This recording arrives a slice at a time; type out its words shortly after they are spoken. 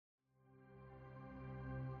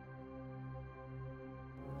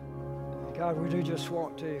God, we do just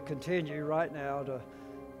want to continue right now to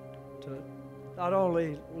not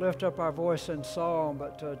only lift up our voice in song,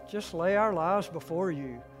 but to just lay our lives before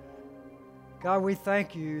you. God, we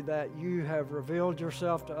thank you that you have revealed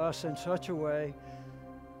yourself to us in such a way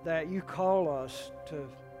that you call us to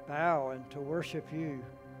bow and to worship you,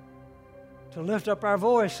 to lift up our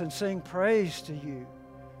voice and sing praise to you,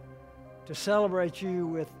 to celebrate you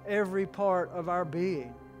with every part of our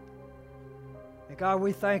being. And God,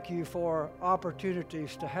 we thank you for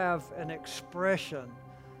opportunities to have an expression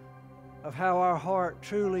of how our heart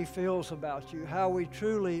truly feels about you, how we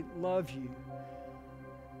truly love you.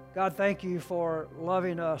 God, thank you for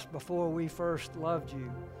loving us before we first loved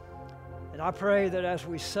you. And I pray that as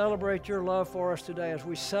we celebrate your love for us today, as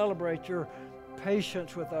we celebrate your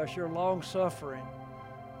patience with us, your long-suffering,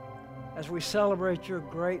 as we celebrate your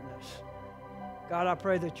greatness, God, I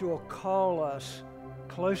pray that you will call us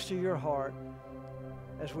close to your heart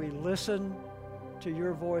as we listen to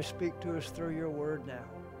your voice speak to us through your word now.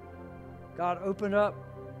 God, open up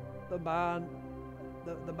the mind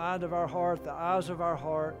of our heart, the eyes of our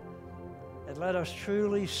heart, and let us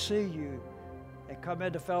truly see you and come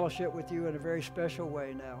into fellowship with you in a very special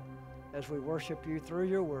way now as we worship you through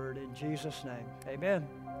your word in Jesus' name. Amen.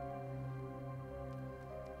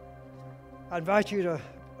 I invite you to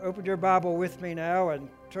open your Bible with me now and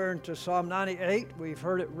turn to Psalm 98. We've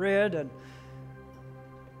heard it read, and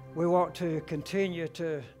we want to continue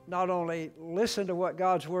to not only listen to what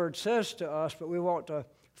God's Word says to us, but we want to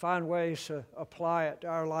find ways to apply it to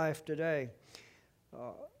our life today.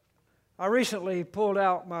 I recently pulled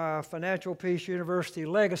out my Financial Peace University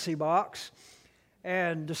Legacy box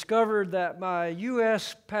and discovered that my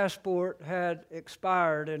U.S. passport had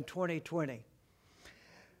expired in 2020.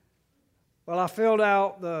 Well, I filled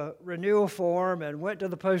out the renewal form and went to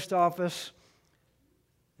the post office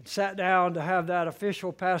and sat down to have that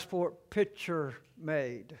official passport picture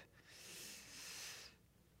made.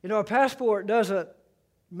 You know, a passport doesn't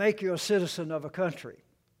make you a citizen of a country.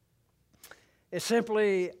 It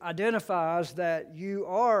simply identifies that you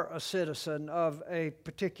are a citizen of a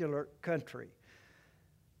particular country.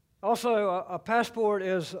 Also, a passport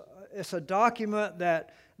is a document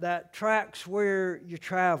that tracks where you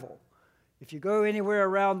travel. If you go anywhere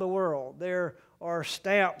around the world, there are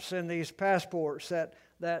stamps in these passports that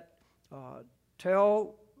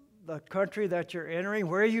tell the country that you're entering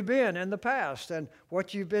where you've been in the past and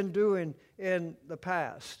what you've been doing in the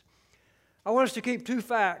past. I want us to keep two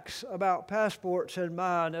facts about passports in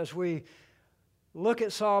mind as we look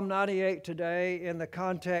at Psalm 98 today in the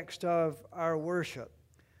context of our worship,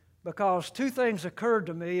 because two things occurred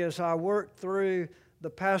to me as I worked through the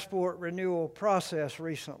passport renewal process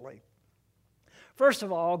recently. First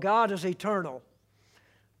of all, God is eternal.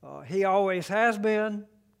 He always has been,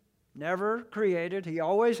 never created. He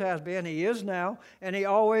always has been. He is now, and He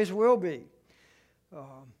always will be.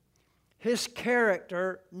 His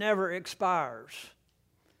character never expires.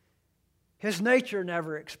 His nature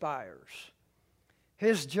never expires.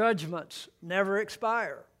 His judgments never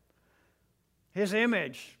expire. His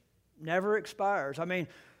image never expires. I mean,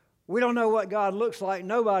 we don't know what God looks like.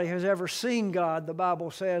 Nobody has ever seen God, the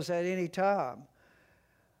Bible says, at any time.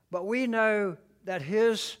 But we know that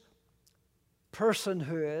His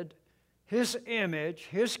personhood, His image,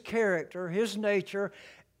 His character, His nature,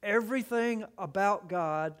 everything about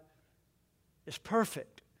God is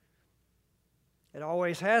perfect. It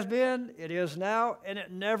always has been, it is now, and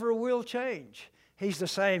it never will change. He's the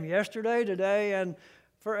same yesterday, today, and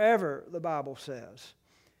forever, the Bible says.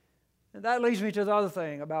 And that leads me to the other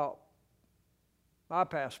thing about my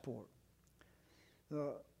passport.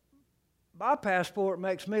 My passport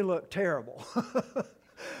makes me look terrible.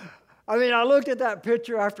 I mean, I looked at that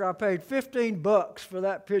picture after I paid $15 for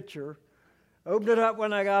that picture, opened it up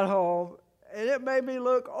when I got home, and it made me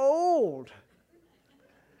look old.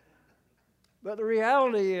 But the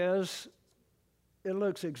reality is, it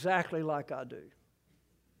looks exactly like I do.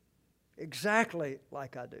 Exactly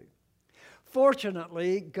like I do.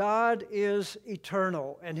 Fortunately, God is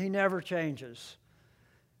eternal, and He never changes.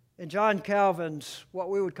 In John Calvin's,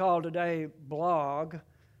 what we would call today, blog,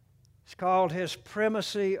 it's called His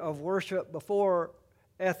Primacy of Worship Before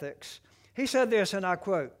Ethics. He said this, and I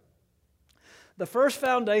quote, "The first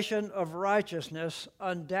foundation of righteousness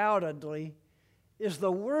undoubtedly is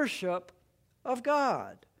the worship of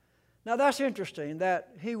God." Now that's interesting that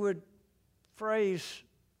he would phrase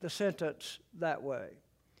the sentence that way.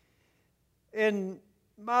 In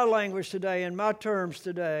my language today, in my terms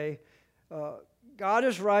today, God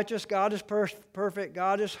is righteous, God is perfect,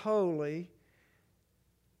 God is holy,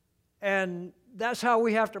 and that's how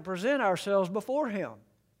we have to present ourselves before Him.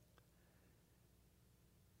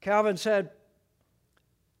 Calvin said,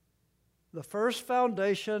 the first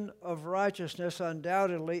foundation of righteousness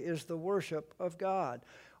undoubtedly is the worship of God.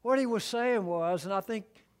 What he was saying was, and I think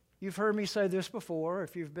you've heard me say this before,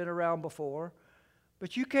 if you've been around before,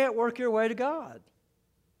 but you can't work your way to God.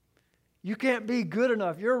 You can't be good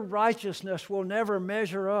enough. Your righteousness will never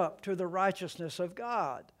measure up to the righteousness of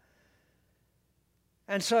God.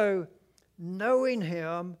 And so, knowing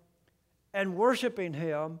Him and worshiping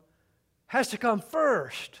Him has to come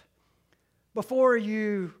first before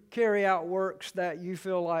you carry out works that you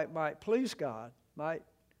feel like might please God,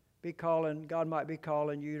 God might be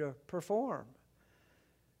calling you to perform.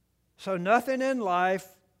 So nothing in life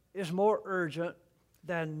is more urgent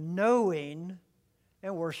than knowing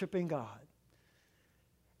and worshiping God.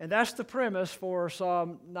 And that's the premise for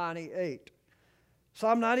Psalm 98.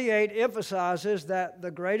 Psalm 98 emphasizes that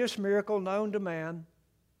the greatest miracle known to man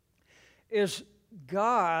is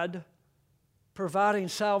God providing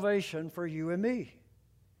salvation for you and me.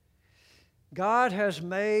 God has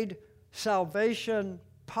made salvation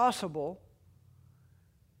possible,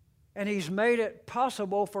 and He's made it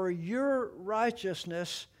possible for your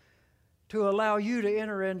righteousness to allow you to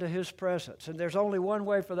enter into His presence. And there's only one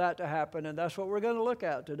way for that to happen, and that's what we're going to look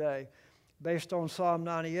at today, based on Psalm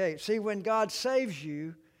 98. See, when God saves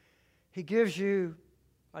you, He gives you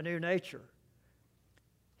a new nature.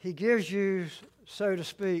 He gives you, so to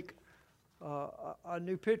speak, a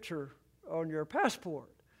new picture on your passport.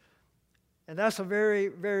 And that's a very,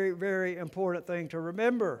 very, very important thing to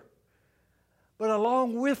remember. But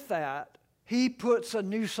along with that, He puts a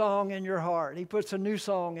new song in your heart. He puts a new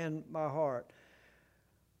song in my heart.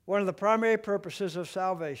 One of the primary purposes of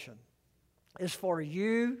salvation is for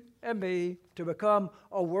you and me to become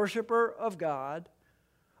a worshiper of God,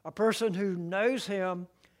 a person who knows Him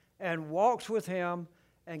and walks with Him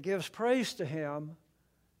and gives praise to Him.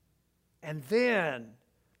 And then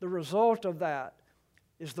the result of that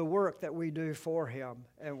is the work that we do for Him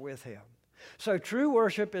and with Him. So true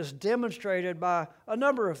worship is demonstrated by a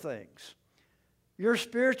number of things. Your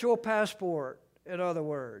spiritual passport, in other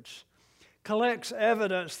words, collects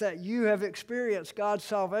evidence that you have experienced God's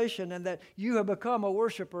salvation and that you have become a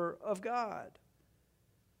worshiper of God.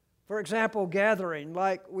 For example, gathering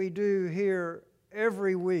like we do here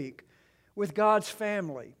every week with God's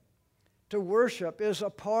family to worship is a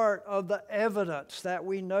part of the evidence that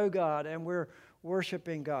we know God and we're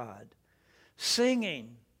worshiping God.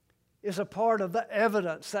 Singing is a part of the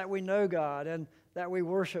evidence that we know God and that we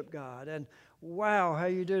worship God. And wow, how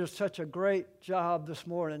you did such a great job this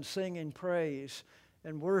morning singing praise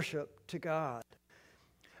and worship to God.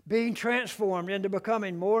 Being transformed into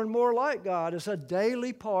becoming more and more like God is a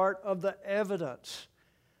daily part of the evidence.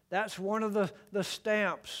 That's one of the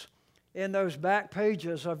stamps in those back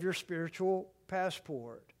pages of your spiritual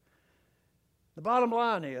passport. The bottom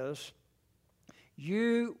line is,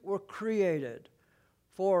 you were created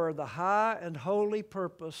for the high and holy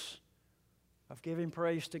purpose of giving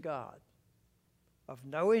praise to God, of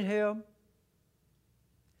knowing Him,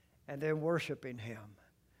 and then worshiping Him.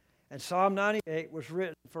 And Psalm 98 was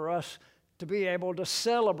written for us to be able to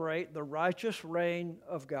celebrate the righteous reign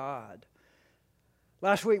of God.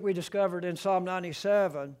 Last week we discovered in Psalm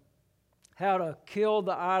 97 how to kill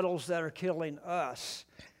the idols that are killing us.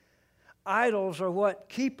 Idols are what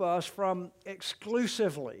keep us from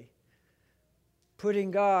exclusively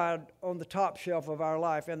putting God on the top shelf of our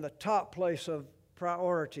life, in the top place of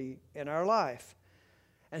priority in our life.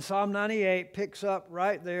 And Psalm 98 picks up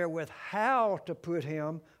right there with how to put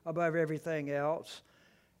Him above everything else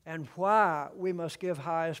and why we must give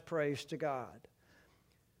highest praise to God.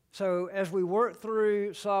 So as we work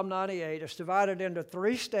through Psalm 98, it's divided into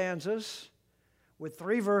 3 stanzas with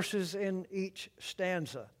 3 verses in each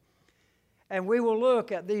stanza. And we will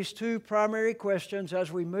look at these 2 primary questions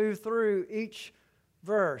as we move through each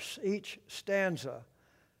verse, each stanza.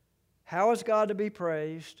 How is God to be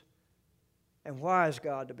praised? And why is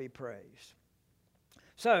God to be praised?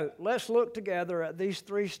 So let's look together at these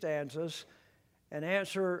 3 stanzas and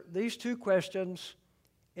answer these 2 questions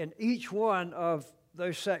in each one of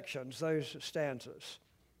those sections, those stanzas.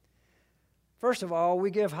 First of all, we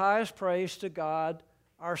give highest praise to God,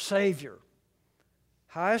 our Savior.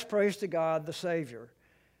 Highest praise to God, the Savior.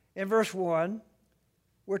 In verse 1,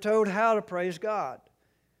 we're told how to praise God.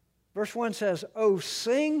 Verse 1 says, "Oh,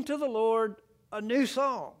 sing to the Lord a new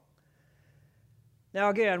song." Now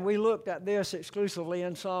again, we looked at this exclusively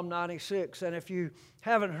in Psalm 96, and if you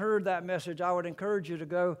haven't heard that message, I would encourage you to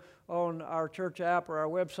go on our church app or our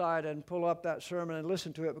website and pull up that sermon and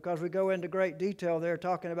listen to it, because we go into great detail there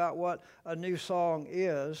talking about what a new song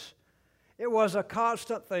is. It was a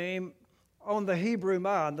constant theme on the Hebrew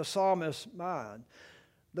mind, the psalmist's mind.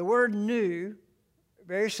 The word new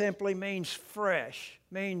very simply means fresh,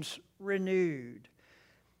 means renewed.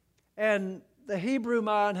 And the Hebrew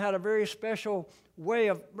mind had a very special way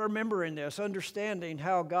of remembering this, understanding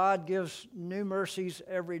how God gives new mercies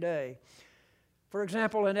every day. For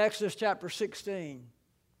example, in Exodus chapter 16,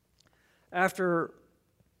 after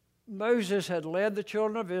Moses had led the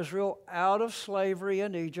children of Israel out of slavery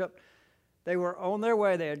in Egypt, they were on their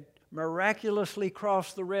way. They had miraculously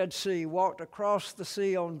crossed the Red Sea, walked across the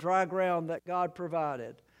sea on dry ground that God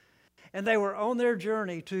provided. And they were on their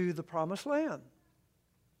journey to the Promised Land.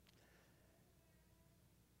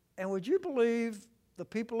 And would you believe the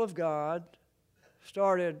people of God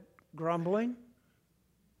started grumbling?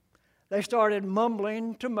 They started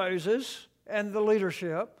mumbling to Moses and the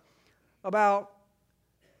leadership about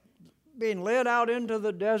being led out into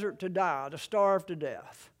the desert to die, to starve to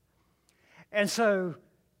death. And so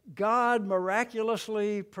God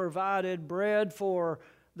miraculously provided bread for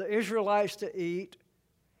the Israelites to eat.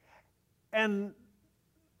 And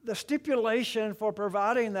the stipulation for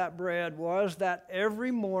providing that bread was that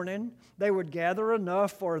every morning they would gather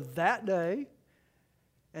enough for that day.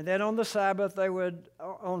 And then on the Sabbath, they would,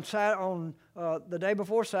 on the day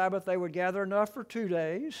before Sabbath, they would gather enough for 2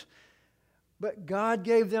 days. But God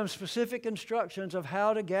gave them specific instructions of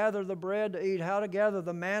how to gather the bread to eat, how to gather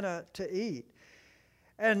the manna to eat.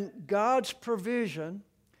 And God's provision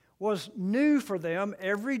was new for them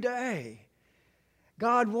every day.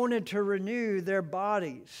 God wanted to renew their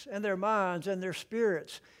bodies and their minds and their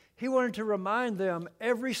spirits. He wanted to remind them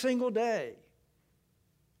every single day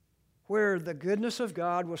where the goodness of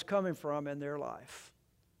God was coming from in their life.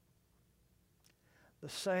 The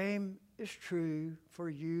same is true for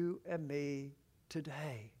you and me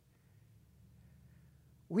today.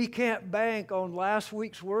 We can't bank on last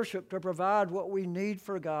week's worship to provide what we need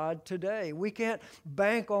for God today. We can't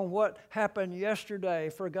bank on what happened yesterday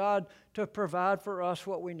for God to provide for us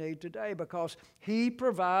what we need today, because He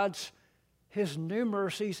provides His new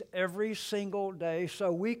mercies every single day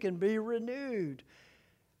so we can be renewed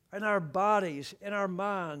in our bodies, in our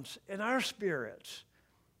minds, in our spirits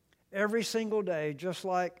every single day, just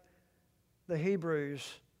like the Hebrews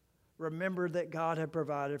remembered that God had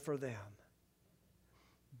provided for them.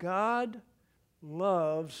 God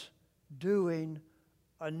loves doing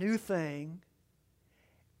a new thing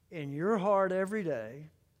in your heart every day.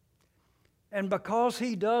 And because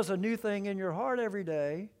He does a new thing in your heart every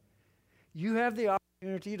day, you have the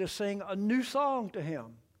opportunity to sing a new song to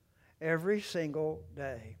Him every single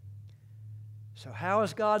day. So how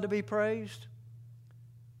is God to be praised?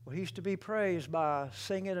 Well, He's to be praised by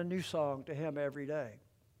singing a new song to Him every day.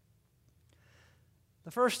 The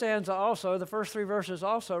first stanza also, the first 3 verses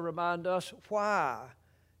also remind us why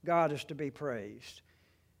God is to be praised.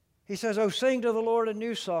 He says, "Oh, sing to the Lord a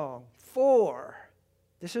new song, for,"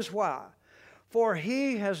 this is why, "for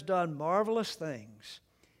He has done marvelous things.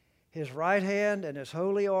 His right hand and His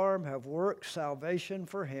holy arm have worked salvation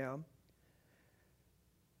for Him."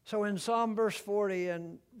 So in Psalm verse 40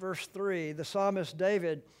 and verse 3, the psalmist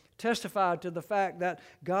David testified to the fact that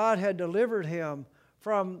God had delivered him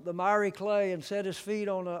from the miry clay and set his feet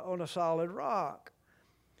on a solid rock.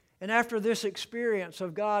 And after this experience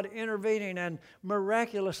of God intervening and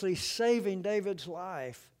miraculously saving David's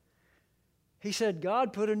life, he said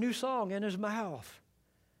God put a new song in his mouth.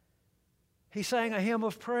 He sang a hymn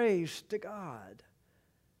of praise to God.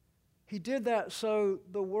 He did that so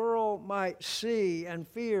the world might see and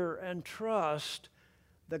fear and trust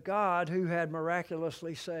the God who had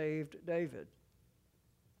miraculously saved David.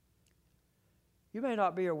 You may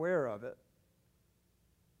not be aware of it,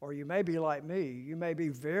 or you may be like me. You may be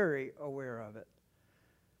very aware of it,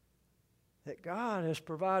 that God has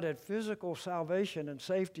provided physical salvation and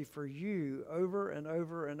safety for you over and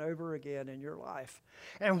over and over again in your life.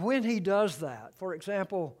 And when He does that, for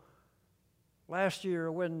example, last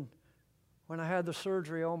year when I had the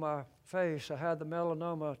surgery on my face, I had the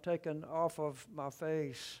melanoma taken off of my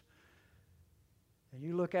face. And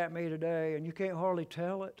you look at me today and you can't hardly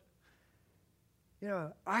tell it. You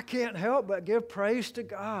know, I can't help but give praise to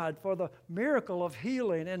God for the miracle of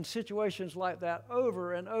healing in situations like that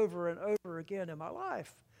over and over and over again in my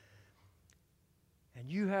life.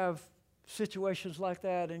 And you have situations like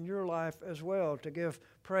that in your life as well to give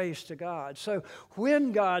praise to God. So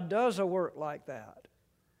when God does a work like that,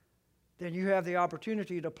 then you have the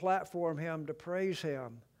opportunity to platform Him, to praise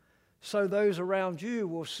Him, so those around you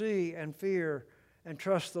will see and fear and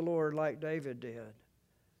trust the Lord like David did.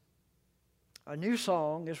 A new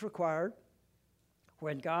song is required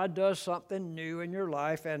when God does something new in your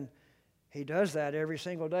life, and He does that every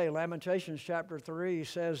single day. Lamentations chapter 3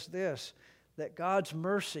 says this, that God's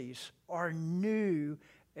mercies are new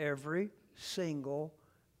every single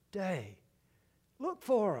day. Look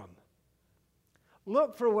for them.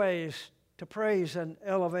 Look for ways to praise and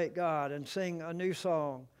elevate God and sing a new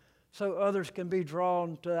song so others can be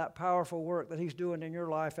drawn to that powerful work that He's doing in your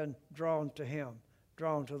life and drawn to Him,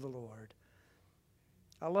 drawn to the Lord.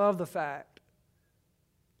 I love the fact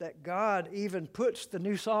that God even puts the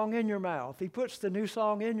new song in your mouth. He puts the new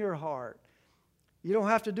song in your heart. You don't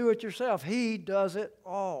have to do it yourself. He does it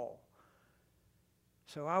all.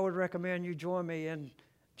 So I would recommend you join me and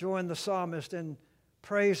join the psalmist in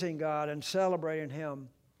praising God and celebrating Him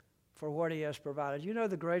for what He has provided. You know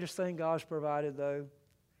the greatest thing God's provided, though?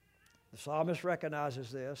 The psalmist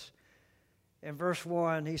recognizes this. In verse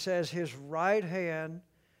 1, he says, His right hand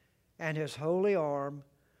and His holy arm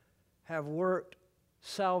have worked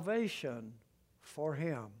salvation for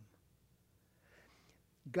him.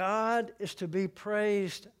 God is to be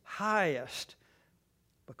praised highest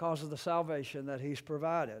because of the salvation that He's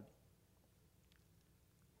provided.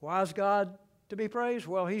 Why is God to be praised?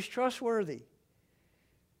 Well, He's trustworthy.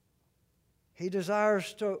 He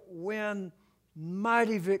desires to win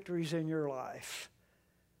mighty victories in your life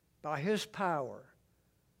by His power,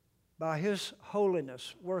 by His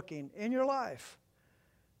holiness working in your life.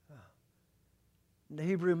 In the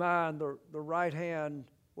Hebrew mind, the right hand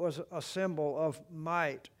was a symbol of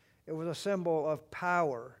might. It was a symbol of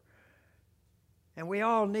power. And we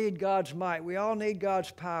all need God's might. We all need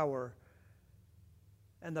God's power.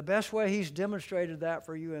 And the best way He's demonstrated that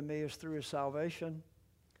for you and me is through His salvation.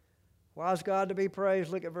 Why is God to be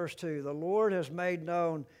praised? Look at verse 2. The Lord has made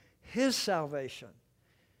known His salvation.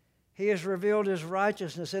 He has revealed His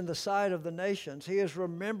righteousness in the sight of the nations. He has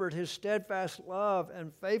remembered His steadfast love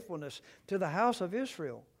and faithfulness to the house of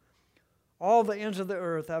Israel. All the ends of the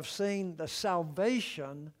earth have seen the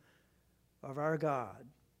salvation of our God.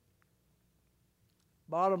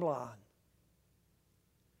 Bottom line,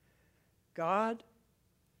 God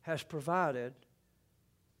has provided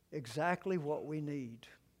exactly what we need.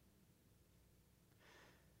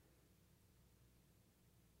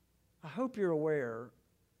 I hope you're aware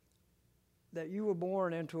that you were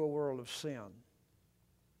born into a world of sin.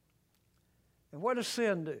 And what does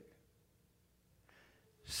sin do?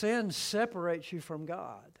 Sin separates you from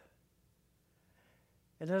God.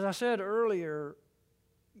 And as I said earlier,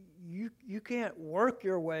 you can't work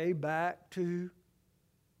your way back to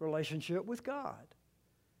relationship with God.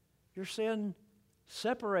 Your sin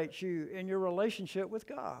separates you in your relationship with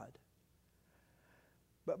God.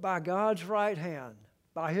 But by God's right hand,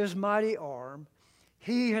 by His mighty arm,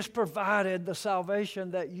 He has provided the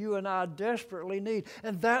salvation that you and I desperately need.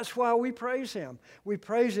 And that's why we praise Him. We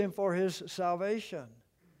praise Him for His salvation.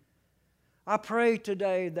 I pray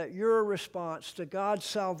today that your response to God's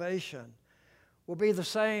salvation will be the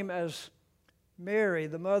same as Mary,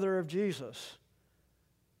 the mother of Jesus,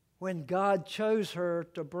 when God chose her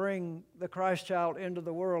to bring the Christ child into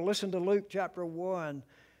the world. Listen to Luke chapter 1,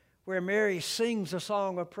 where Mary sings a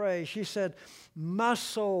song of praise. She said, "My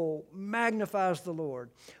soul magnifies the Lord.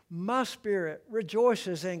 My spirit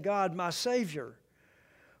rejoices in God, my Savior.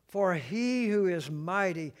 For He who is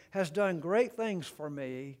mighty has done great things for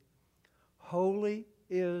me. Holy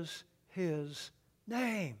is His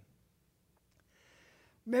name."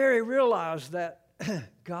 Mary realized that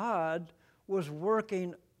God was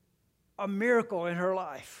working a miracle in her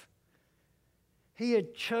life. He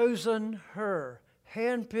had chosen her,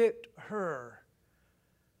 handpicked her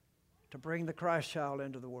to bring the Christ child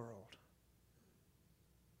into the world.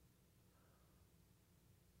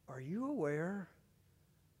 Are you aware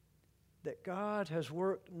that God has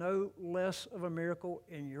worked no less of a miracle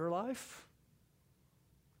in your life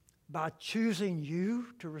by choosing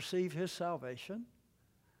you to receive His salvation?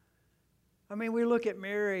 I mean, we look at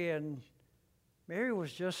Mary, and Mary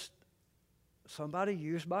was just somebody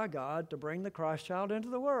used by God to bring the Christ child into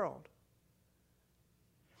the world.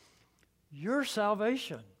 Your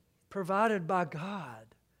salvation, provided by God,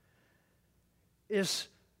 is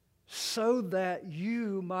so that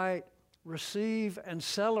you might receive and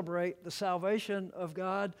celebrate the salvation of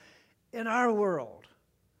God in our world.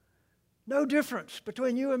 No difference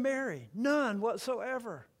between you and Mary, none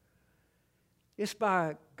whatsoever. It's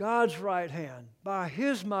by God's right hand, by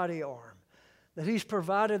His mighty arm, that He's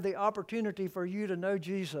provided the opportunity for you to know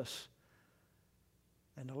Jesus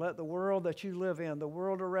and to let the world that you live in, the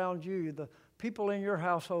world around you, the people in your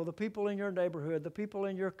household, the people in your neighborhood, the people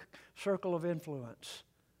in your circle of influence,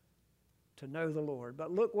 to know the Lord.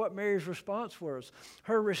 But look what Mary's response was.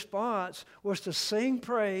 Her response was to sing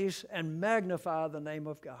praise and magnify the name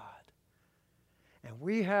of God. And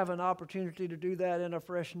we have an opportunity to do that in a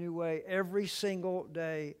fresh new way every single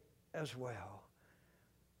day as well.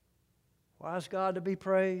 Why is God to be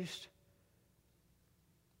praised?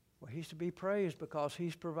 Well, He's to be praised because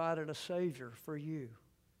He's provided a Savior for you.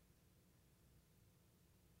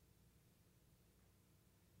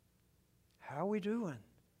 How are we doing?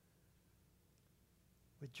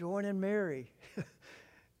 With joining Mary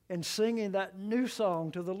and singing that new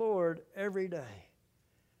song to the Lord every day.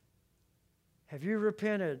 Have you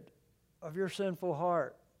repented of your sinful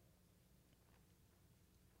heart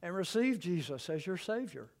and received Jesus as your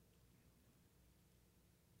Savior?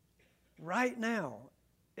 Right now,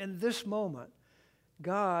 in this moment,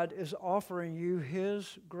 God is offering you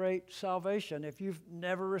His great salvation if you've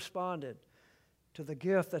never responded to the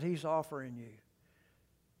gift that He's offering you.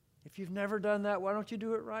 If you've never done that, why don't you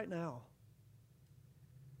do it right now?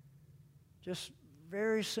 Just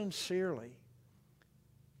very sincerely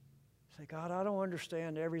say, God, I don't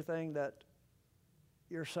understand everything that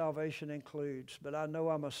your salvation includes, but I know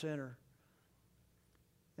I'm a sinner.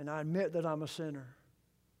 And I admit that I'm a sinner.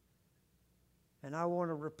 And I want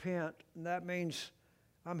to repent. And that means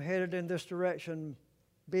I'm headed in this direction,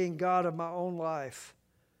 being God of my own life.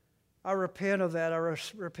 I repent of that. I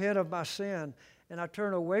repent of my sin. And I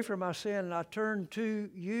turn away from my sin and I turn to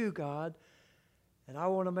you, God. And I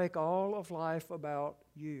want to make all of life about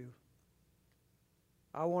you.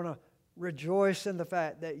 I want to rejoice in the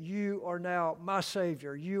fact that you are now my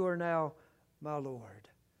Savior. You are now my Lord.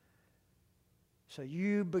 So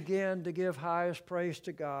you begin to give highest praise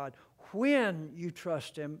to God when you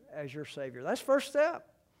trust Him as your Savior. That's first step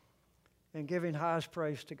in giving highest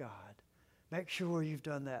praise to God. Make sure you've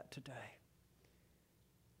done that today.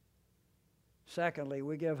 Secondly,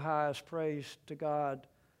 we give highest praise to God,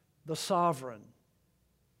 the sovereign.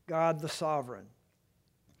 God the sovereign.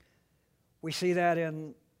 We see that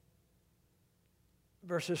in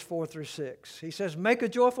verses 4 through 6. He says, make a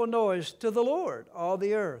joyful noise to the Lord, all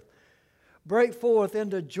the earth. Break forth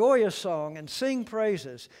into joyous song and sing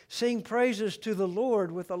praises. Sing praises to the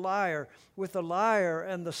Lord with the lyre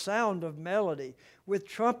and the sound of melody, with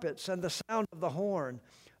trumpets and the sound of the horn.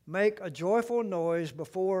 Make a joyful noise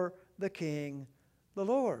before the King, the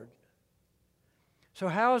Lord. So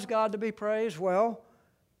how is God to be praised? Well,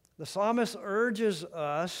 the psalmist urges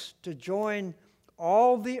us to join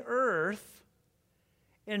all the earth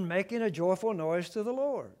in making a joyful noise to the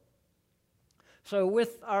Lord. So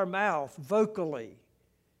with our mouth, vocally,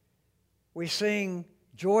 we sing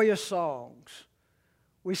joyous songs.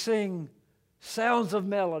 We sing sounds of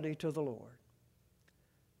melody to the Lord.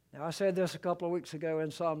 Now, I said this a couple of weeks ago in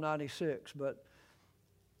Psalm 96, but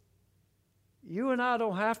you and I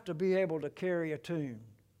don't have to be able to carry a tune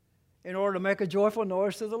in order to make a joyful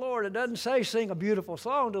noise to the Lord. It doesn't say sing a beautiful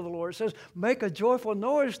song to the Lord. It says make a joyful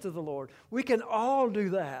noise to the Lord. We can all do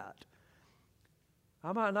that.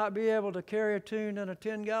 I might not be able to carry a tune in a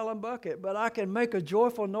 10-gallon bucket, but I can make a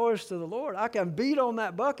joyful noise to the Lord. I can beat on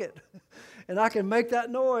that bucket, and I can make that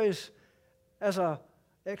noise as an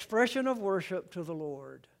expression of worship to the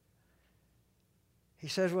Lord. He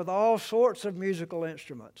says, with all sorts of musical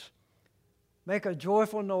instruments, make a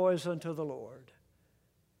joyful noise unto the Lord.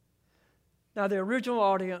 Now, the original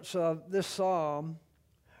audience of this psalm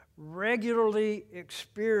regularly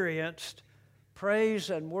experienced praise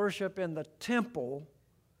and worship in the temple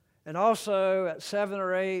and also at 7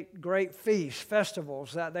 or 8 great feasts,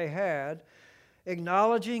 festivals that they had,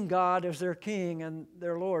 acknowledging God as their King and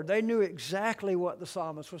their Lord. They knew exactly what the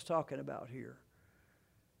psalmist was talking about here.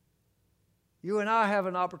 You and I have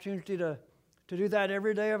an opportunity to do that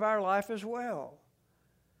every day of our life as well.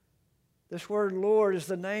 This word Lord is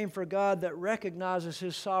the name for God that recognizes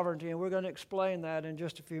His sovereignty, and we're going to explain that in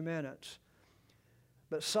just a few minutes.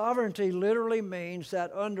 But sovereignty literally means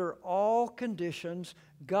that under all conditions,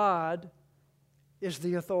 God is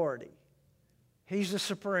the authority. He's the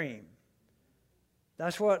supreme.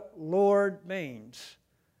 That's what Lord means.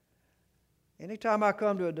 Anytime I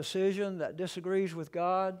come to a decision that disagrees with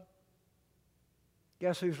God,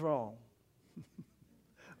 guess who's wrong?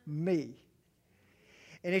 Me.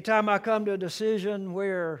 Anytime I come to a decision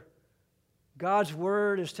where God's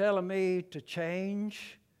Word is telling me to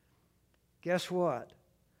change, guess what?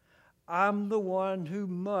 I'm the one who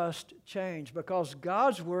must change because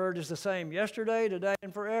God's Word is the same yesterday, today,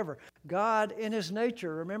 and forever. God in His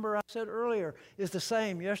nature, remember I said earlier, is the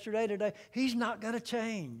same yesterday, today. He's not going to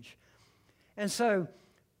change. And so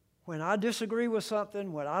when I disagree with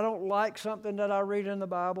something, when I don't like something that I read in the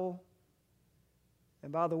Bible,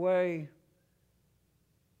 and by the way,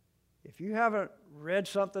 if you haven't read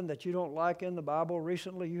something that you don't like in the Bible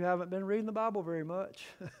recently, you haven't been reading the Bible very much.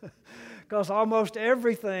 Because almost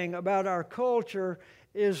everything about our culture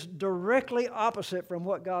is directly opposite from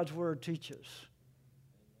what God's Word teaches.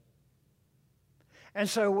 And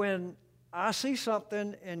so when I see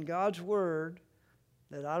something in God's Word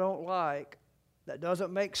that I don't like, that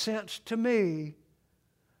doesn't make sense to me,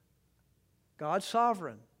 God's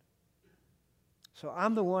sovereign. So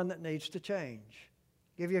I'm the one that needs to change.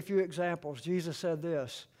 Give you a few examples. Jesus said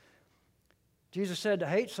this. Jesus said to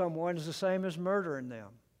hate someone is the same as murdering them.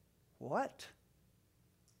 What?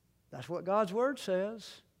 That's what God's Word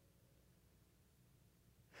says.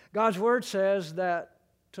 God's Word says that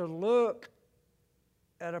to look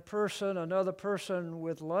at a person, another person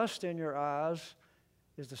with lust in your eyes,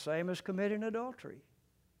 is the same as committing adultery.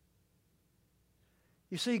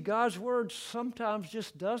 You see, God's Word sometimes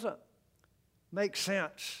just doesn't make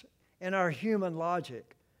sense in our human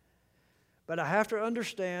logic. But I have to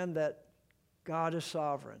understand that God is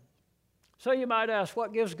sovereign. So you might ask,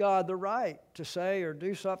 what gives God the right to say or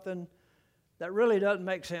do something that really doesn't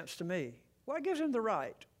make sense to me? What gives him the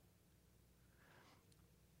right?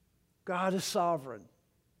 God is sovereign.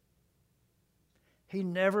 He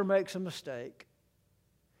never makes a mistake.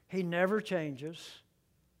 He never changes.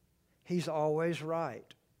 He's always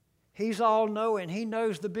right. He's all-knowing. He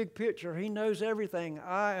knows the big picture. He knows everything.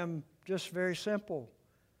 I am just very simple.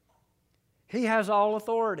 He has all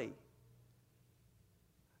authority.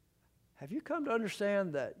 Have you come to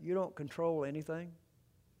understand that you don't control anything?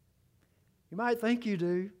 You might think you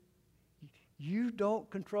do. You don't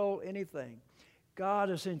control anything. God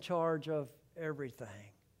is in charge of everything.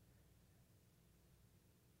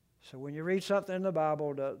 So when you read something in the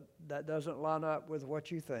Bible that doesn't line up with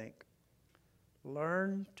what you think,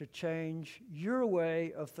 learn to change your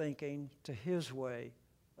way of thinking to His way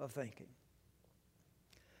of thinking.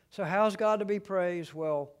 So how's God to be praised?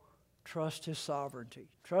 Well, trust His sovereignty.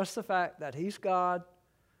 Trust the fact that He's God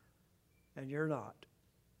and you're not.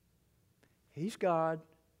 He's God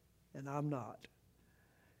and I'm not.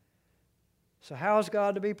 So how is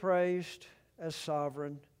God to be praised as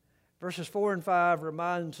sovereign? Verses 4 and 5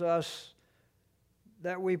 reminds us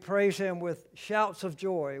that we praise Him with shouts of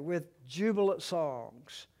joy, with jubilant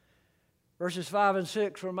songs. Verses 5 and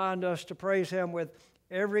 6 remind us to praise Him with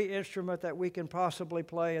every instrument that we can possibly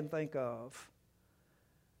play and think of.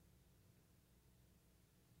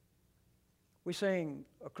 We sing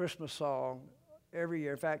a Christmas song every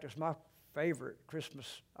year. In fact, it's my favorite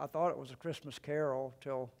Christmas. I thought it was a Christmas carol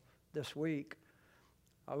till this week.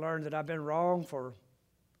 I learned that I've been wrong for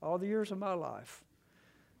all the years of my life.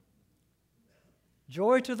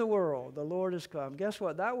 Joy to the world, the Lord has come. Guess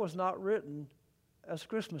what? That was not written as a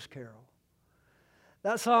Christmas carol.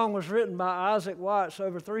 That song was written by Isaac Watts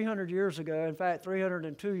over 300 years ago, in fact,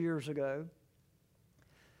 302 years ago,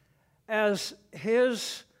 as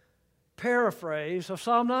his paraphrase of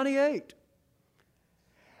Psalm 98.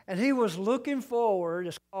 And he was looking forward,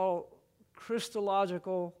 it's called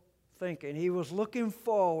Christological thinking. He was looking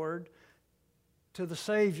forward to the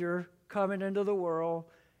Savior coming into the world,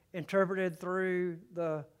 interpreted through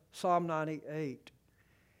the Psalm 98.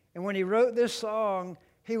 And when he wrote this song,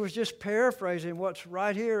 he was just paraphrasing what's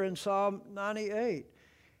right here in Psalm 98.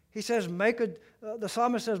 He says, the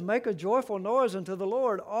psalmist says, make a joyful noise unto the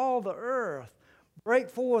Lord, all the earth. Break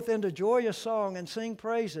forth into joyous song and sing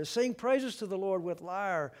praises. Sing praises to the Lord with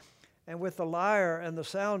lyre, and with the lyre and the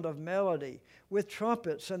sound of melody, with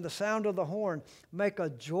trumpets and the sound of the horn. Make a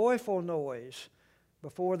joyful noise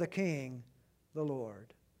before the King, the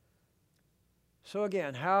Lord. So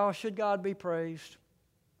again, how should God be praised?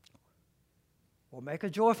 Well, make a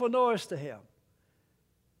joyful noise to Him.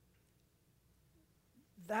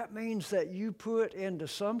 That means that you put into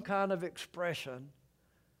some kind of expression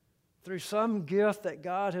through some gift that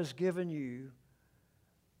God has given you,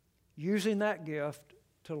 using that gift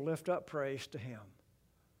to lift up praise to Him.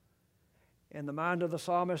 In the mind of the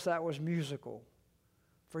psalmist, that was musical.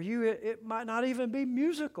 For you, it might not even be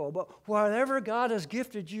musical, but whatever God has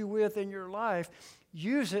gifted you with in your life,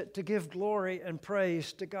 use it to give glory and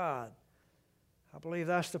praise to God. I believe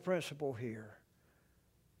that's the principle here.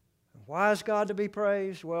 Why is God to be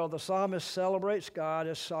praised? Well, the psalmist celebrates God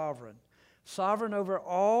as sovereign. Sovereign over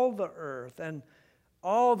all the earth and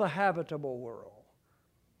all the habitable world.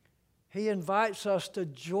 He invites us to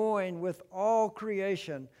join with all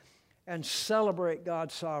creation and celebrate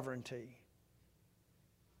God's sovereignty.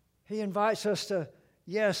 He invites us to,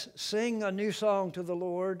 yes, sing a new song to the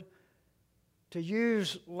Lord, to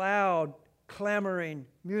use loud, clamoring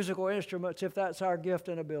musical instruments if that's our gift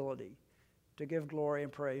and ability, to give glory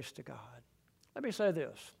and praise to God. Let me say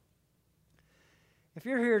this. If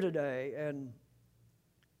you're here today and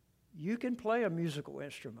you can play a musical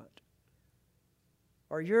instrument,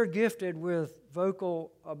 or you're gifted with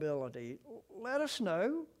vocal ability, let us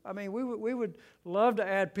know. I mean, we would love to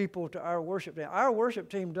add people to our worship team. Our worship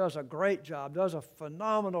team does a great job, does a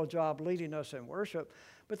phenomenal job leading us in worship,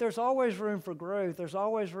 but there's always room for growth. There's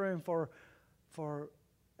always room for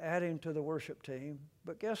adding to the worship team.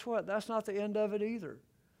 But guess what? That's not the end of it either.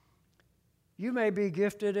 You may be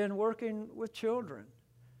gifted in working with children.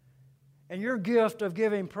 And your gift of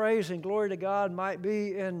giving praise and glory to God might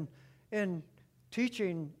be in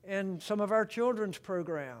teaching in some of our children's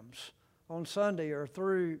programs on Sunday or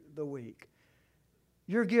through the week.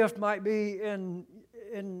 Your gift might be in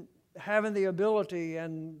having the ability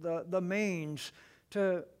and the means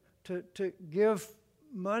to give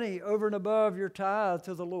money over and above your tithe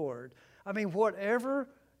to the Lord. I mean, whatever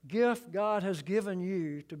gift God has given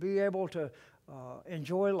you to be able to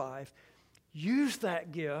enjoy life, use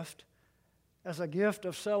that gift as a gift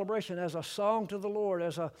of celebration, as a song to the Lord,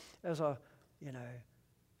 as a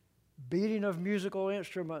beating of musical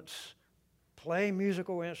instruments, playing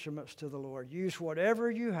musical instruments to the Lord. Use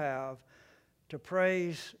whatever you have to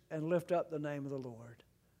praise and lift up the name of the Lord.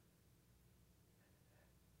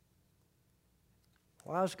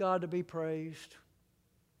 Why is God to be praised?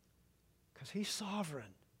 Because He's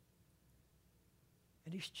sovereign.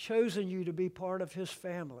 And He's chosen you to be part of His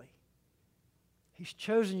family. He's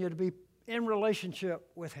chosen you to be in relationship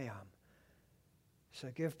with Him. So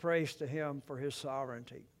give praise to Him for His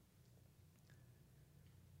sovereignty.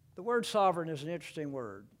 The word sovereign is an interesting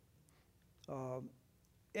word.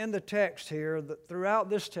 In the text here, throughout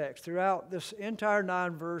this entire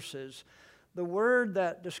 9 verses, the word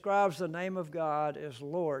that describes the name of God is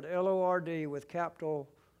Lord, L-O-R-D, with capital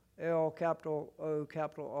L, capital O,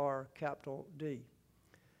 capital R, capital D.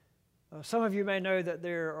 Some of you may know that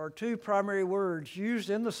there are 2 primary words used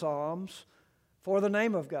in the Psalms for the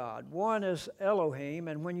name of God. One is Elohim,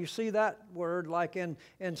 and when you see that word, like in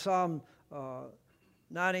Psalm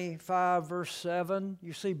 95, verse 7,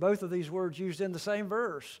 you see both of these words used in the same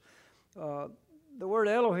verse. The word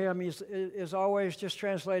Elohim is always just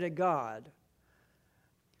translated God.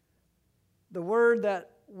 The word that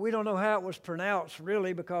we don't know how it was pronounced,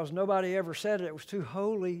 really, because nobody ever said it. It was too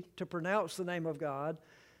holy to pronounce the name of God,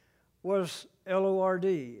 was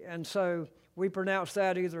L-O-R-D. And so we pronounce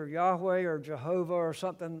that either Yahweh or Jehovah or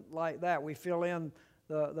something like that. We fill in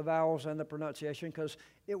the vowels and the pronunciation because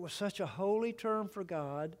it was such a holy term for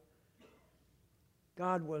God.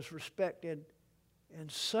 God was respected in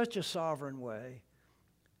such a sovereign way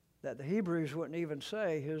that the Hebrews wouldn't even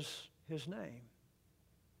say his name.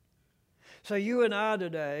 So you and I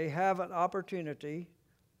today have an opportunity,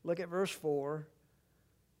 look at verse 4,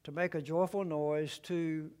 to make a joyful noise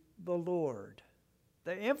to the Lord.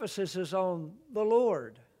 The emphasis is on the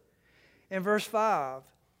Lord. In verse 5,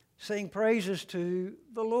 sing praises to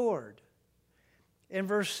the Lord. In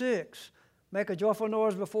verse 6, make a joyful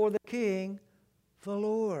noise before the King, the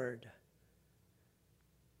Lord.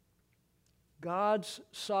 God's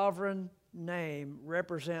sovereign name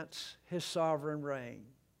represents His sovereign reign.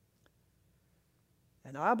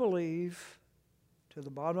 And I believe, to the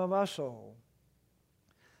bottom of my soul,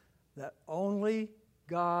 that only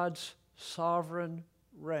God's sovereign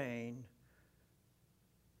reign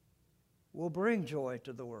will bring joy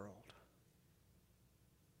to the world.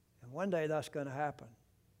 And one day that's going to happen.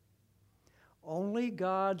 Only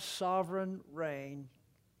God's sovereign reign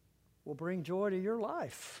will bring joy to your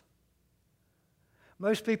life.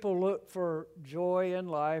 Most people look for joy in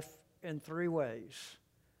life in 3 ways.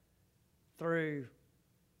 Through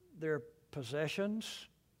their possessions,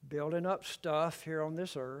 building up stuff here on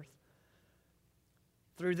this earth,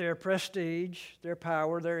 through their prestige, their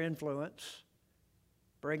power, their influence,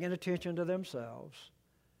 bringing attention to themselves,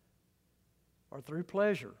 or through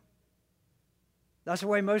pleasure. That's the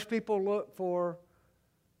way most people look for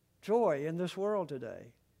joy in this world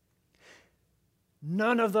today.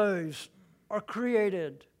 None of those are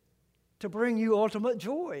created to bring you ultimate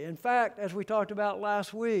joy. In fact, as we talked about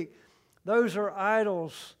last week, those are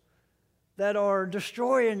idols that are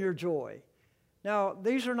destroying your joy. Now,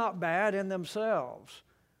 these are not bad in themselves,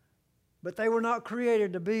 but they were not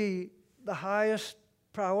created to be the highest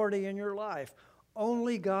priority in your life.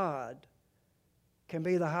 Only God can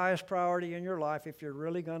be the highest priority in your life if you're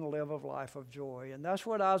really going to live a life of joy. And that's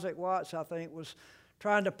what Isaac Watts, I think, was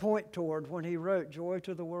trying to point toward when he wrote, "Joy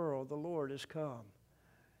to the world, the Lord is come."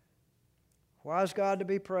 Why is God to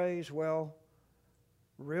be praised? Well,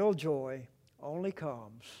 real joy only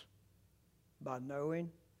comes by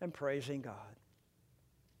knowing and praising God.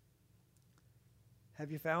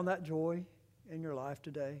 Have you found that joy in your life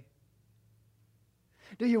today?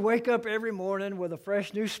 Do you wake up every morning with a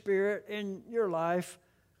fresh new spirit in your life,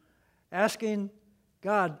 asking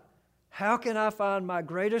God, how can I find my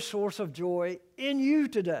greatest source of joy in you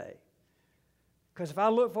today? Because if I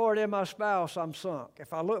look for it in my spouse, I'm sunk.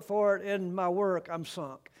 If I look for it in my work, I'm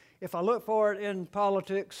sunk. If I look for it in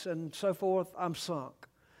politics and so forth, I'm sunk.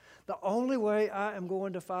 The only way I am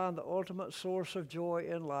going to find the ultimate source of joy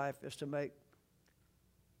in life is to make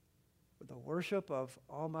the worship of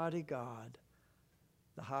Almighty God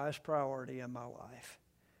the highest priority in my life.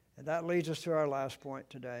 And that leads us to our last point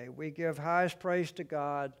today. We give highest praise to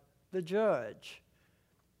God, the judge.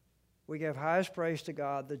 We give highest praise to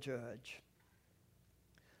God, the judge.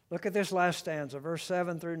 Look at this last stanza, verse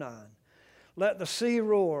 7 through 9. Let the sea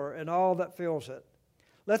roar and all that fills it.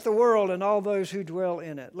 Let the world and all those who dwell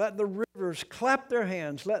in it. Let the rivers clap their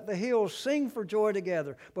hands. Let the hills sing for joy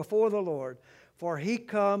together before the Lord. For he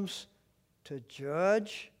comes to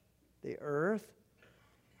judge the earth.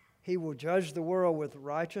 He will judge the world with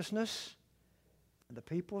righteousness and the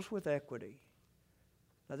peoples with equity.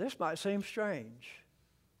 Now this might seem strange.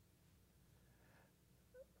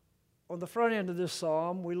 On the front end of this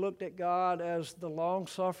psalm, we looked at God as the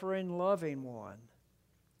long-suffering, loving one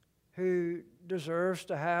who deserves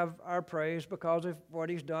to have our praise because of what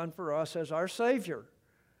he's done for us as our Savior.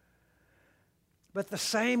 But the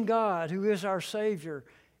same God who is our Savior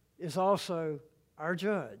is also our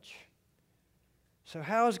judge. So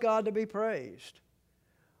how is God to be praised?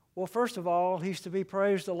 Well, first of all, he's to be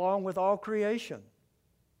praised along with all creation.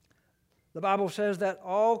 The Bible says that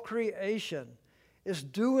all creation is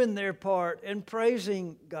doing their part in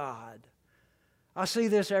praising God. I see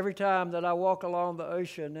this every time that I walk along the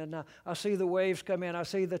ocean and I see the waves come in. I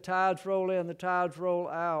see the tides roll in, the tides roll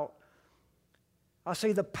out. I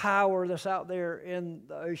see the power that's out there in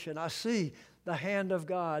the ocean. I see the hand of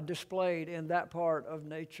God displayed in that part of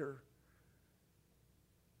nature.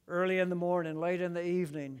 Early in the morning, late in the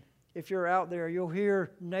evening, if you're out there, you'll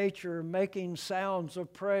hear nature making sounds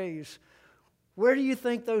of praise. Where do you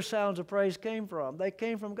think those sounds of praise came from? They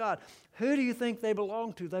came from God. Who do you think they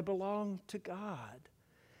belong to? They belong to God.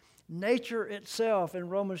 Nature itself in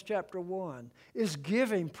Romans chapter 1 is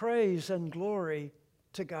giving praise and glory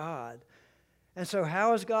to God. And so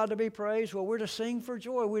how is God to be praised? Well, we're to sing for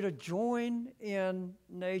joy. We're to join in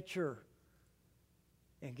nature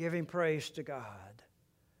in giving praise to God.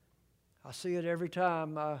 I see it every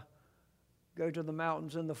time I go to the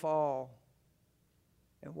mountains in the fall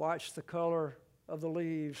and watch the color of the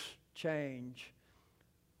leaves change.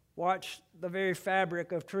 Watch the very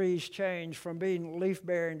fabric of trees change from being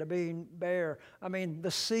leaf-bearing to being bare. I mean,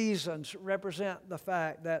 the seasons represent the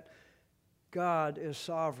fact that God is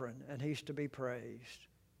sovereign and he's to be praised.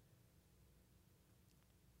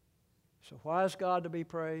 So why is God to be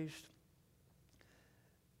praised?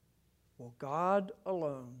 Well, God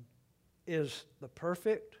alone is the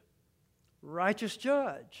perfect, righteous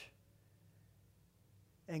judge.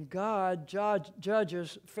 And God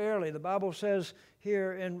judges fairly. The Bible says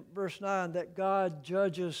here in verse 9 that God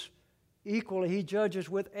judges equally. He judges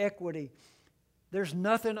with equity. There's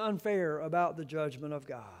nothing unfair about the judgment of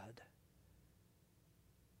God.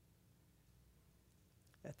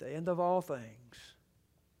 At the end of all things,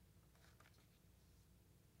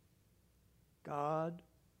 God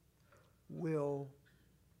will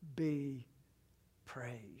be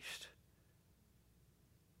praised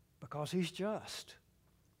because he's just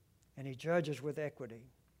and he judges with equity.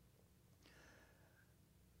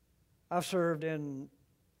 I've served in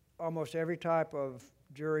almost every type of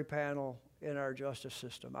jury panel in our justice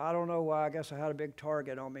system. I don't know why. I guess I had a big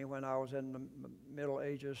target on me when I was in the middle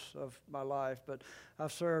ages of my life, but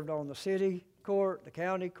I've served on the city court, the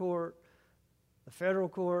county court, the federal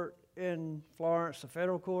court in Florence, the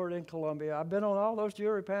federal court in Columbia. I've been on all those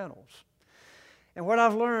jury panels. And what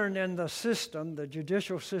I've learned in the system, the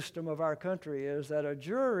judicial system of our country, is that a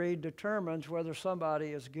jury determines whether somebody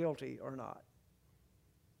is guilty or not.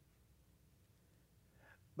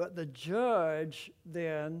 But the judge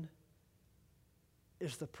then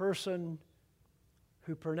is the person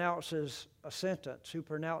who pronounces a sentence, who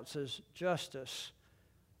pronounces justice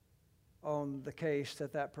on the case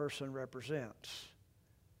that that person represents.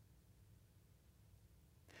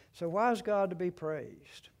 So why is God to be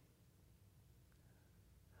praised?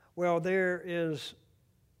 Well, there is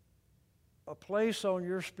a place on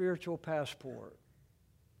your spiritual passport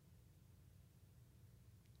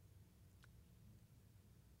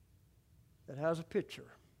that has a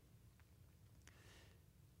picture.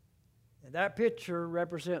 And that picture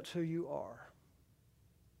represents who you are.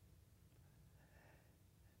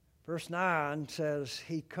 Verse 9 says,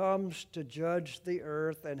 he comes to judge the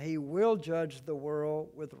earth, and he will judge the world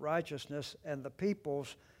with righteousness and the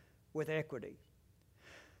peoples with equity.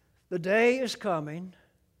 The day is coming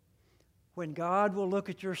when God will look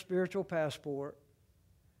at your spiritual passport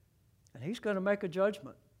and He's going to make a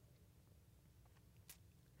judgment.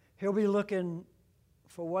 He'll be looking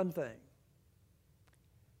for one thing.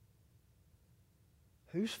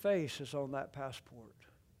 Whose face is on that passport?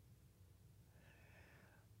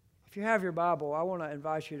 If you have your Bible, I want to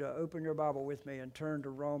invite you to open your Bible with me and turn to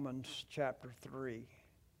Romans chapter 3.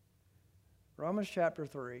 Romans chapter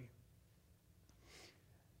 3.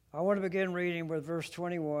 I want to begin reading with verse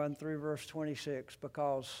 21 through verse 26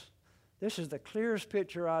 because this is the clearest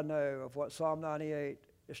picture I know of what Psalm 98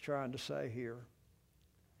 is trying to say here.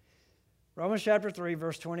 Romans chapter 3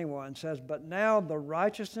 verse 21 says, "But now the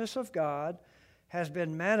righteousness of God has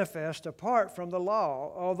been manifest apart from the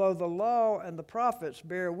law, although the law and the prophets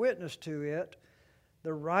bear witness to it,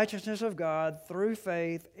 the righteousness of God through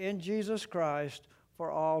faith in Jesus Christ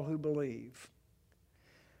for all who believe.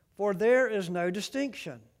 For there is no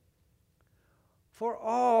distinction. For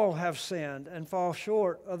all have sinned and fall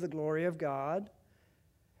short of the glory of God,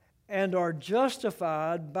 and are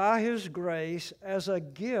justified by His grace as a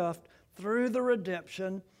gift through the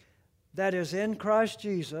redemption that is in Christ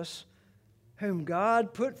Jesus, whom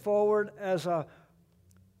God put forward as a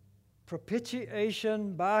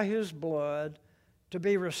propitiation by His blood to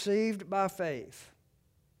be received by faith.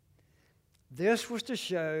 This was to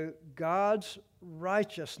show God's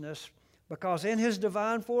righteousness, because in His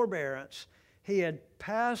divine forbearance He had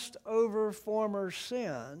passed over former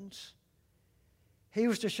sins. He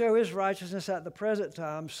was to show His righteousness at the present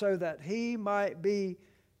time so that He might be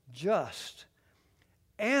just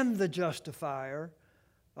and the justifier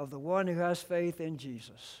of the one who has faith in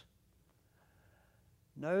Jesus.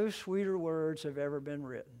 No sweeter words have ever been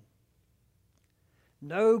written.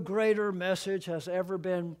 No greater message has ever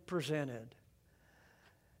been presented.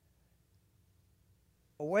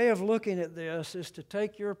 A way of looking at this is to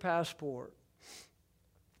take your passport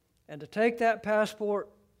and to take that passport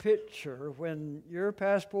picture when your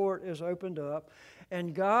passport is opened up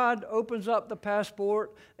and God opens up the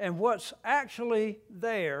passport, and what's actually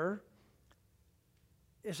there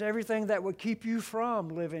is everything that would keep you from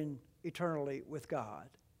living eternally with God.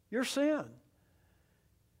 Your sin.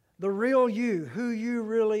 The real you, who you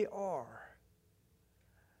really are.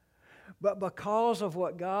 But because of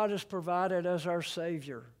what God has provided as our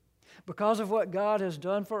Savior, because of what God has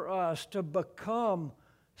done for us to become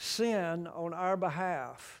sin on our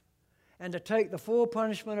behalf and to take the full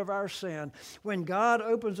punishment of our sin, when God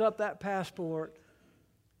opens up that passport,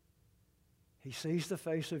 He sees the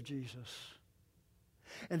face of Jesus.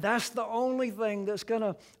 And that's the only thing that's going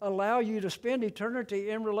to allow you to spend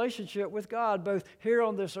eternity in relationship with God, both here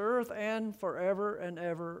on this earth and forever and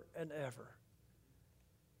ever and ever.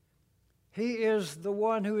 He is the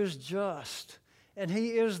one who is just, and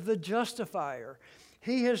He is the justifier.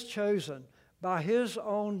 He has chosen by His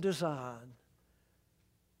own design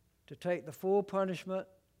to take the full punishment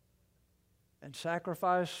and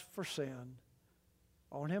sacrifice for sin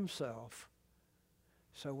on Himself.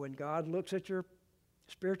 So when God looks at your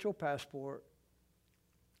spiritual passport,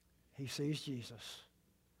 He sees Jesus.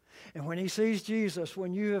 And when He sees Jesus,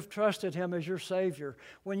 when you have trusted Him as your Savior,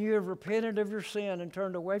 when you have repented of your sin and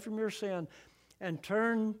turned away from your sin and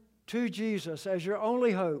turned to Jesus as your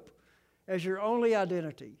only hope, as your only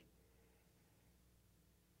identity,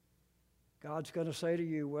 God's going to say to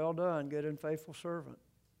you, "Well done, good and faithful servant.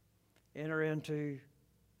 Enter into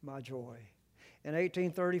my joy." In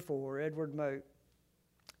 1834, Edward Mote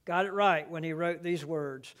got it right when he wrote these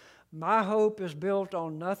words, "My hope is built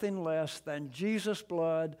on nothing less than Jesus'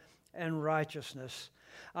 blood and righteousness.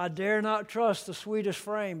 I dare not trust the sweetest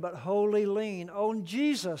frame, but wholly lean on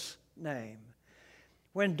Jesus' name.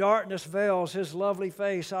 When darkness veils His lovely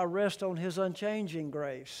face, I rest on His unchanging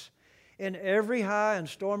grace. In every high and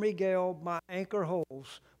stormy gale, my anchor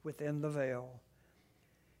holds within the veil.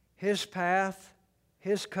 His path,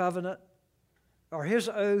 His covenant, or His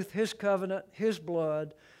oath, His covenant, His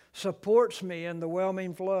blood supports me in the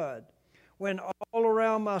whelming flood. When all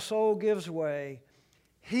around my soul gives way,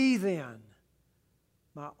 He then,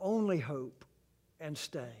 my only hope and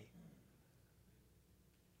stay.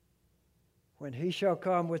 When He shall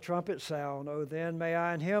come with trumpet sound, oh, then may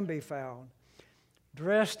I in Him be found,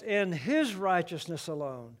 dressed in His righteousness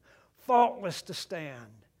alone, faultless to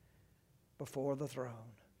stand before the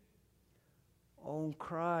throne. On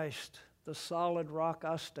Christ, the solid rock,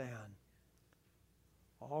 I stand.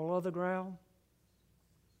 All other ground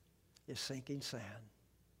is sinking sand.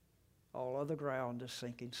 All other ground is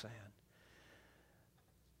sinking sand."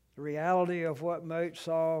 The reality of what Mote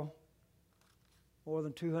saw more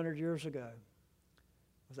than 200 years ago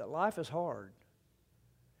was that life is hard.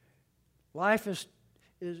 Life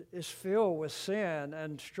is filled with sin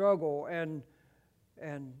and struggle and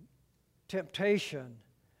temptation.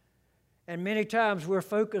 And many times we're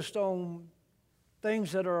focused on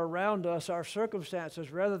things that are around us, our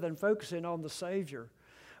circumstances, rather than focusing on the Savior.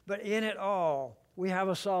 But in it all, we have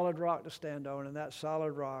a solid rock to stand on, and that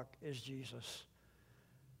solid rock is Jesus.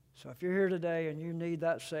 So if you're here today and you need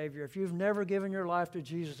that Savior, if you've never given your life to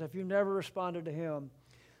Jesus, if you've never responded to Him,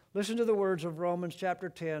 listen to the words of Romans chapter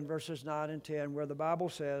 10, verses 9 and 10, where the Bible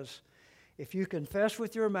says, if you confess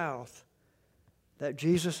with your mouth that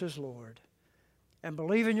Jesus is Lord, and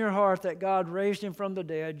believe in your heart that God raised Him from the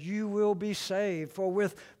dead, you will be saved. For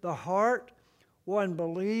with the heart one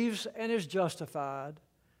believes and is justified,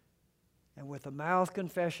 and with the mouth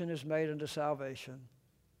confession is made unto salvation.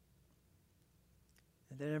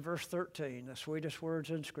 And then in verse 13, the sweetest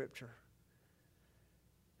words in Scripture,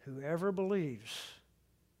 whoever believes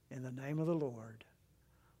in the name of the Lord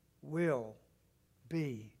will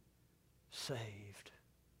be saved.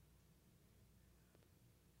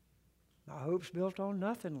 My hope's built on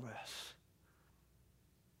nothing less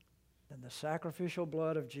than the sacrificial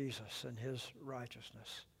blood of Jesus and His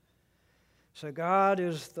righteousness. So God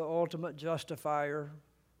is the ultimate justifier.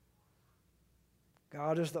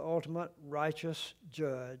 God is the ultimate righteous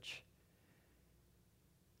judge.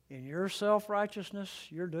 In your self-righteousness,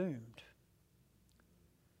 you're doomed.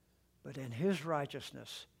 But in His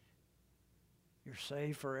righteousness, you're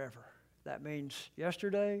saved forever. That means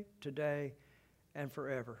yesterday, today, and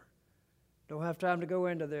forever. Don't have time to go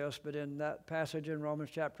into this, but in that passage in Romans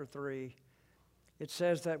chapter 3, it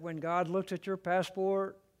says that when God looks at your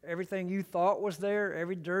passport, everything you thought was there,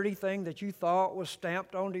 every dirty thing that you thought was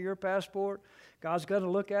stamped onto your passport, God's going to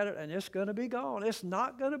look at it and it's going to be gone. It's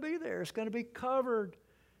not going to be there. It's going to be covered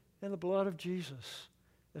in the blood of Jesus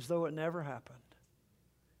as though it never happened.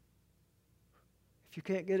 If you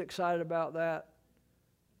can't get excited about that,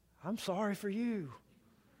 I'm sorry for you.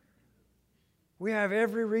 We have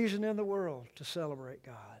every reason in the world to celebrate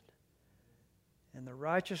God. In the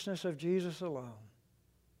righteousness of Jesus alone,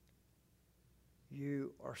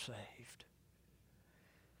 you are saved.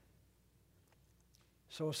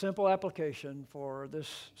 So a simple application for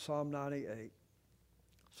this Psalm 98.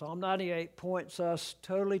 Psalm 98 points us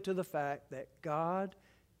totally to the fact that God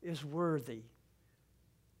is worthy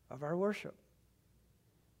of our worship.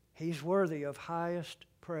 He's worthy of highest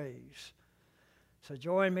praise. So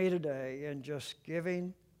join me today in just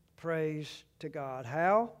giving praise to God.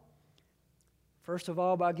 How? First of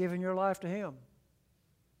all, by giving your life to Him.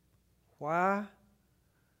 Why?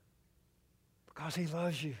 Because He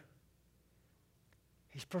loves you.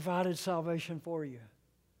 He's provided salvation for you.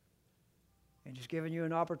 And He's given you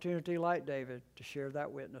an opportunity like David to share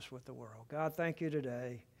that witness with the world. God, thank you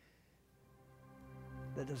today.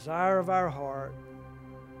 The desire of our heart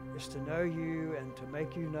is to know you and to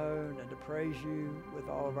make you known and to praise you with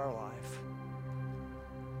all of our life.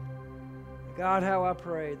 God, how I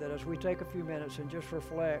pray that as we take a few minutes and just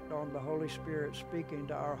reflect on the Holy Spirit speaking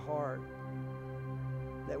to our heart,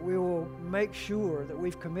 that we will make sure that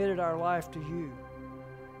we've committed our life to you.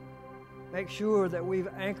 Make sure that we've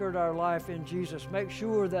anchored our life in Jesus. Make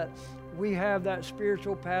sure that we have that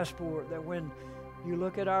spiritual passport, that when you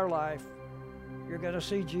look at our life, you're going to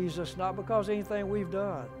see Jesus, not because of anything we've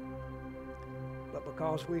done, but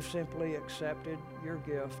because we've simply accepted your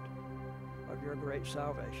gift of your great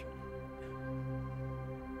salvation.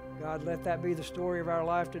 God, let that be the story of our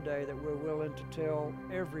life today, that we're willing to tell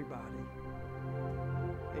everybody.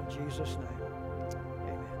 In Jesus' name.